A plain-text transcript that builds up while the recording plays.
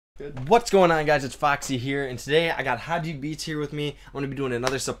Good. What's going on, guys? It's Foxy here, and today I got Haji Beats here with me. I'm going to be doing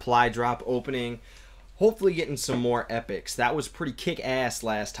another supply drop opening, hopefully getting some more epics. That was pretty kick-ass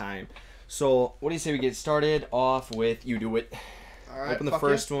last time. So, what do you say we get started off with you do it? All right, Open the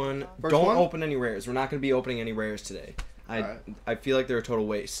first one. First Don't one? open any rares. We're not going to be opening any rares today. I feel like they're a total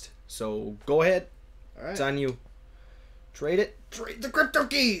waste. So, go ahead. All right. It's on you. Trade it. Trade the crypto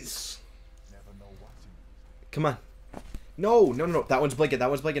keys. Come on. No. That one's blinking.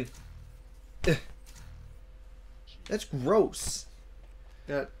 Ugh. That's gross.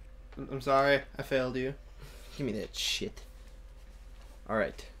 I'm sorry. I failed you. Give me that shit.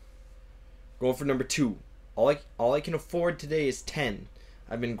 Alright. Going for number 2. All I can afford today is 10.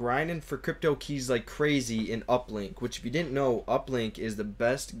 I've been grinding for crypto keys like crazy in Uplink, which if you didn't know, Uplink is the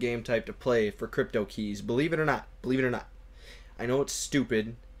best game type to play for crypto keys. Believe it or not. I know it's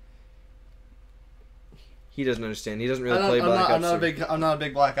stupid. He doesn't understand. He doesn't really play Black Ops. I'm not a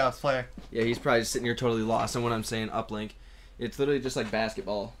big Black Ops player. Yeah, he's probably just sitting here totally lost on what I'm saying. Uplink. It's literally just like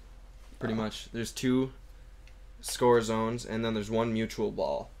basketball, pretty much. There's 2 score zones, and then there's 1 mutual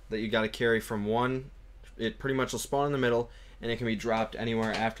ball that you got to carry from one. It pretty much will spawn in the middle, and it can be dropped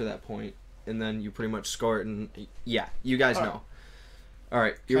anywhere after that point, and then you pretty much score it. And yeah, you guys know. All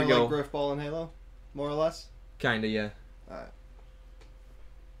right, here we go. Like Griff Ball in Halo, more or less. Kinda, yeah. All right.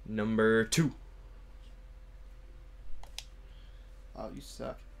 Number 2. Oh, you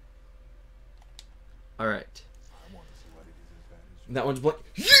suck. All right. That one's blank.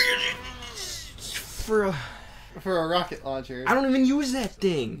 For a rocket launcher. I don't even use that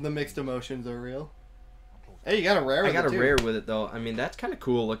thing. The mixed emotions are real. Hey, you got a rare. I got a rare with it though. I mean, that's kind of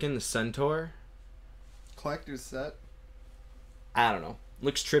cool looking. The Centaur. Collector's set. I don't know.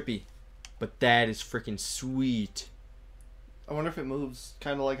 Looks trippy, but that is freaking sweet. I wonder if it moves,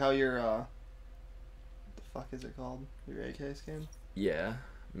 kind of like how your what the fuck is it called? Your AK skin. Yeah,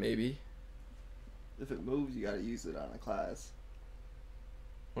 maybe. If it moves, you gotta use it on a class.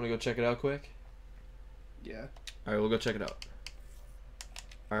 Want to go check it out quick? Yeah. All right, we'll go check it out.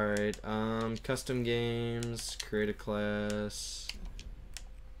 All right, custom games, create a class.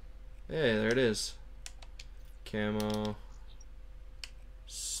 Hey, there it is. Camo.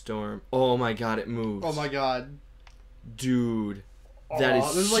 Storm. Oh my god, it moves. Oh my god. Dude. That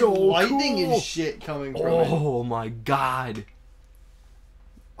is there's so like lightning cool. and shit coming from it. Oh my god.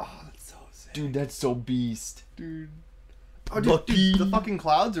 Oh, that's so sick. Dude, that's so beast. Dude. Oh, dude, the fucking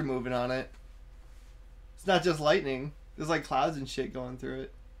clouds are moving on it. It's not just lightning. There's like clouds and shit going through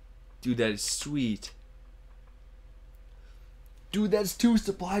it. Dude, that is sweet. Dude, that's 2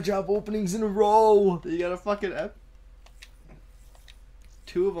 supply drop openings in a row. You got a fucking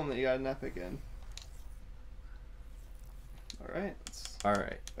 2 of them that you got an epic in. Alright.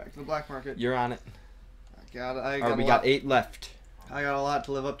 Alright. Back to the black market. You're on it. I got it. Alright, we got 8 left. I got a lot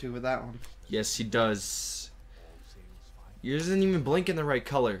to live up to with that one. Yes, he does. Yours isn't even blinking the right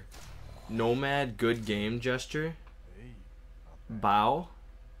color. Nomad, good game gesture. Bow.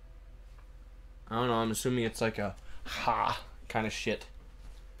 I don't know, I'm assuming it's like a ha kind of shit.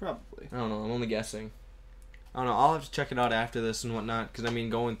 Probably. I don't know, I'm only guessing. I don't know, I'll have to check it out after this and whatnot, because I mean,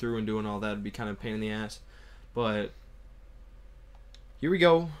 going through and doing all that would be kind of a pain in the ass. But, here we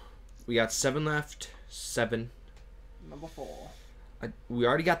go. We got 7 left. 7. Number 4. We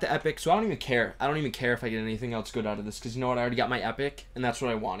already got the epic, so I don't even care. I don't even care if I get anything else good out of this, because you know what? I already got my epic, and that's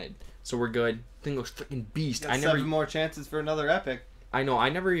what I wanted. So we're good. Thing looks freaking beast. Got 7 more chances for another epic. I know. I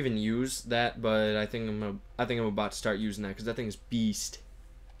never even used that, but I think I'm about to start using that because that thing is beast.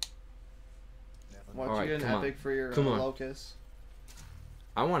 Why don't All you right, get an epic for your Locust?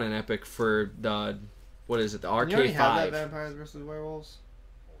 I want an epic for the what is it? The RK5. You already have that Vampires vs Werewolves.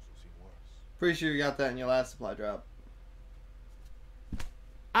 Pretty sure you got that in your last supply drop.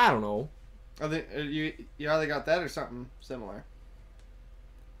 I don't know. I think you either got that or something similar.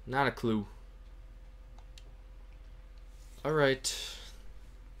 Not a clue. All right.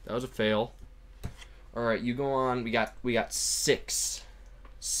 That was a fail. All right, you go on. We got 6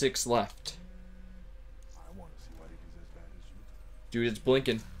 left. Dude, it's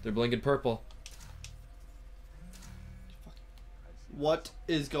blinking. They're blinking purple. What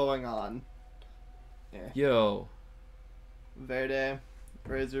is going on? Yeah. Yo. Verde,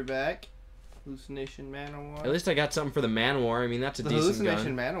 Razorback, Hallucination Manowar. At least I got something for the Manowar. I mean, that's a decent gun. The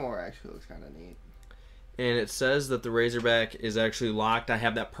Hallucination Manowar actually looks kind of neat. And it says that the Razorback is actually locked. I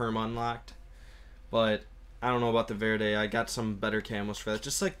have that perm unlocked. But I don't know about the Verde. I got some better camos for that.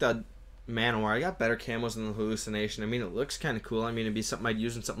 Just like the Manowar. I got better camos than the Hallucination. I mean, it looks kind of cool. I mean, it'd be something I'd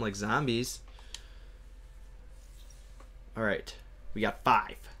use in something like zombies. Alright. We got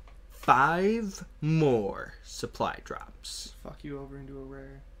 5. 5 more supply drops. Fuck you over into a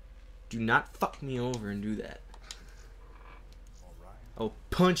rare. Do not fuck me over and do that. I'll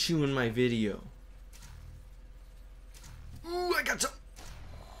punch you in my video. Ooh, I got some.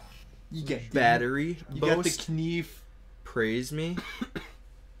 You get Battery. You boast. got the knife. Praise me.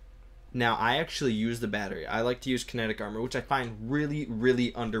 Now, I actually use the battery. I like to use kinetic armor, which I find really,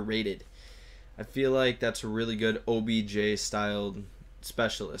 really underrated. I feel like that's a really good OBJ-styled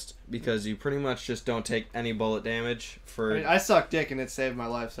specialist because you pretty much just don't take any bullet damage for... I mean, I suck dick and it saved my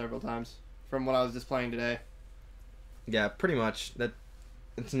life several times from when I was just playing today. Yeah, pretty much.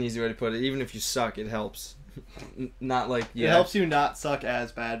 That's an easy way to put it. Even if you suck, it helps. Not like... Yeah, it helps you not suck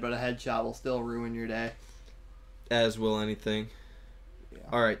as bad, but a headshot will still ruin your day. as will anything. Yeah.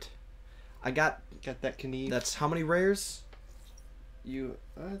 Alright. I got that Knief. That's how many rares? You,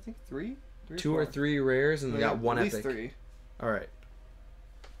 I think three? Two or three rares, and we got one at epic. least three. Alright.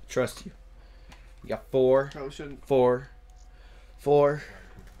 Trust you. You got four. Probably shouldn't. Four.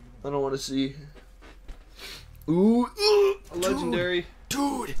 I don't want to see. Ooh. A legendary.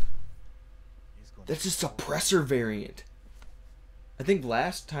 Dude. That's a suppressor variant. I think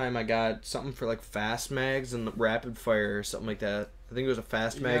last time I got something for like fast mags and rapid fire or something like that. I think it was a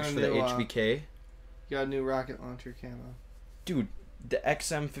fast You mags got a for the new, HBK. You got a new rocket launcher camo. Dude, the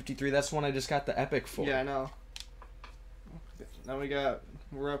XM53, that's the one I just got the epic for. Yeah, I know. Now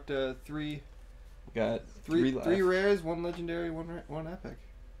we're up to three. Got Three left. rares, one legendary, one epic.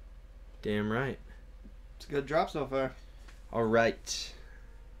 Damn right. It's a good drop so far. Alright.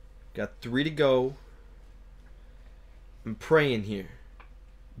 Got 3 to go. I'm praying here.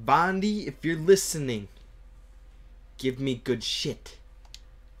 Bondi, if you're listening, give me good shit.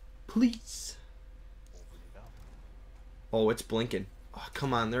 Please. Oh, it's blinking. Oh,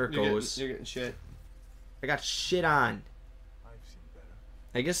 come on, there it goes. You're getting shit. I got shit on.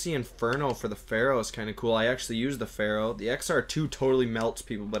 I guess the Inferno for the Pharaoh is kind of cool. I actually use the Pharaoh. The XR2 totally melts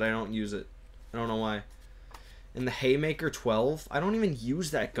people, but I don't use it. I don't know why. And the Haymaker 12, I don't even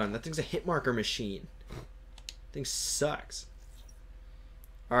use that gun. That thing's a hit marker machine. That thing sucks.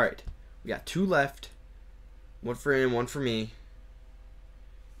 Alright, we got 2 left. One for him, one for me.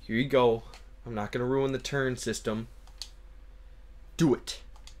 Here you go. I'm not going to ruin the turn system. Do it.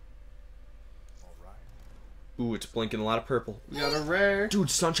 Ooh, it's blinking a lot of purple. We got a rare. Dude,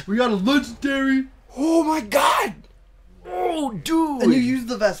 Sunshine. We got a legendary. Oh my god! Oh, dude! And you used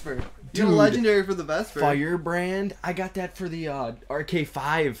the Vesper. You Dude. got a legendary for the Vesper. Firebrand. I got that for the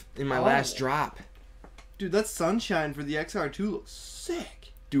RK5 in my last drop. Dude, that Sunshine for the XR2 looks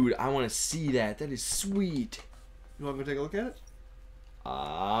sick. Dude, I want to see that. That is sweet. You want to go take a look at it?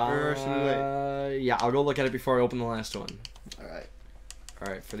 Or should we wait? Yeah, I'll go look at it before I open the last one. Alright.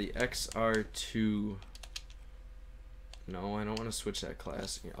 Alright, for the XR2... No, I don't want to switch that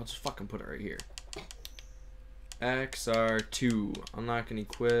class. Here, I'll just fucking put it right here. XR2. Unlock and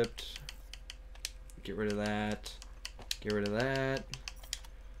equipped. Get rid of that. Get rid of that.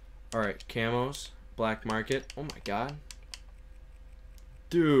 Alright, camos. Black market. Oh my god.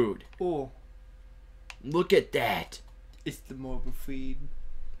 Dude. Oh. Look at that. It's the mobile feed.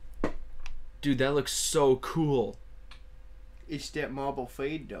 Dude, that looks so cool. It's that mobile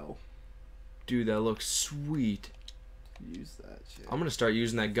feed though. Dude, that looks sweet. Use that shit. I'm gonna start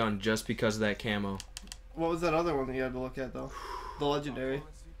using that gun just because of that camo. What was that other one that you had to look at though? The legendary.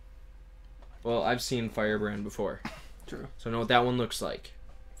 Well, I've seen Firebrand before. True. So I know what that one looks like.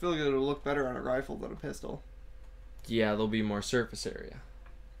 I feel like it would look better on a rifle than a pistol. Yeah, there'll be more surface area.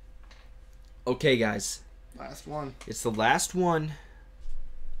 Okay, guys. Last one. It's the last one.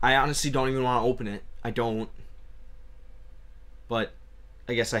 I honestly don't even want to open it. I don't. But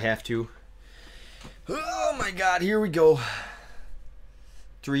I guess I have to. Oh my god, here we go.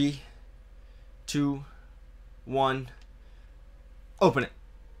 3, 2, 1. Open it.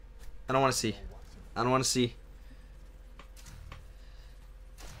 I don't want to see. I don't want to see.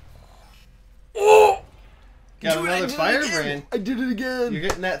 Oh! Got Dude, another Firebrand. I did it again. You're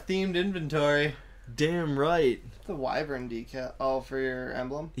getting that themed inventory. Damn right. The Wyvern decal. Oh, for your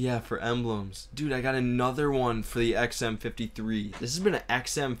emblem? Yeah, for emblems. Dude, I got another one for the XM53. This has been an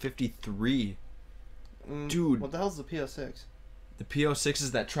XM53. Dude. What the hell's the PO6? The PO6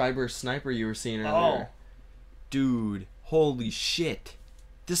 is that Tri-Burst sniper you were seeing earlier. Oh. Dude, holy shit.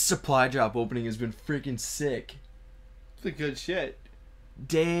 This supply drop opening has been freaking sick. It's a good shit.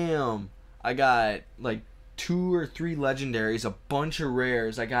 Damn. I got like 2 or 3 legendaries, a bunch of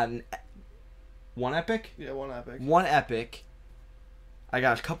rares. I got one epic? Yeah, one epic. One epic. I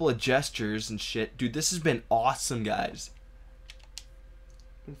got a couple of gestures and shit. Dude, this has been awesome, guys.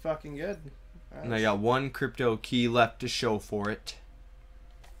 Been fucking good. And I got one crypto key left to show for it.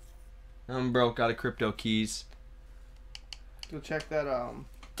 I'm broke out of crypto keys. Go check that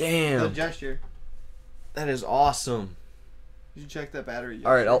Damn. Good gesture. That is awesome. You should check that battery gesture.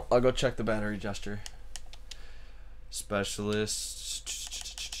 All right, I'll go check the battery gesture. Specialist.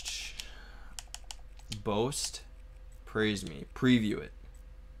 Boast. Praise me. Preview it.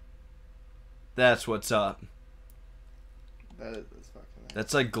 That's what's up. That's fucking nice.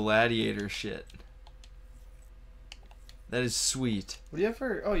 That's like gladiator shit. That is sweet. What do you have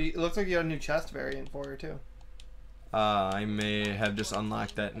for... Oh, it looks like you got a new chest variant for her, too. I may have just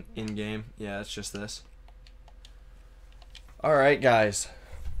unlocked that in-game. Yeah, it's just this. Alright, guys.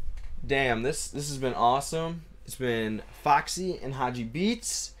 Damn, this has been awesome. It's been Foxy and Haji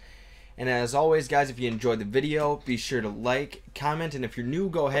Beats. And as always, guys, if you enjoyed the video, be sure to like, comment, and if you're new,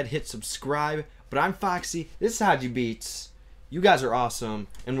 go ahead, hit subscribe. But I'm Foxy. This is Haji Beats. You guys are awesome,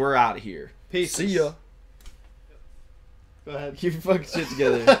 and we're out of here. Peace. See ya. Go ahead. Keep your fucking shit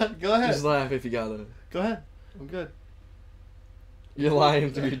together. Go ahead. Just laugh if you gotta. Go ahead. I'm good. You're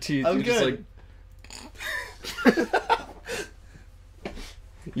lying through your teeth. I'm You're good. Just like...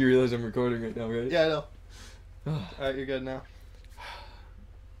 You realize I'm recording right now, right? Yeah, I know. Alright, you're good now.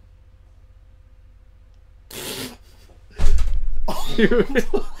 You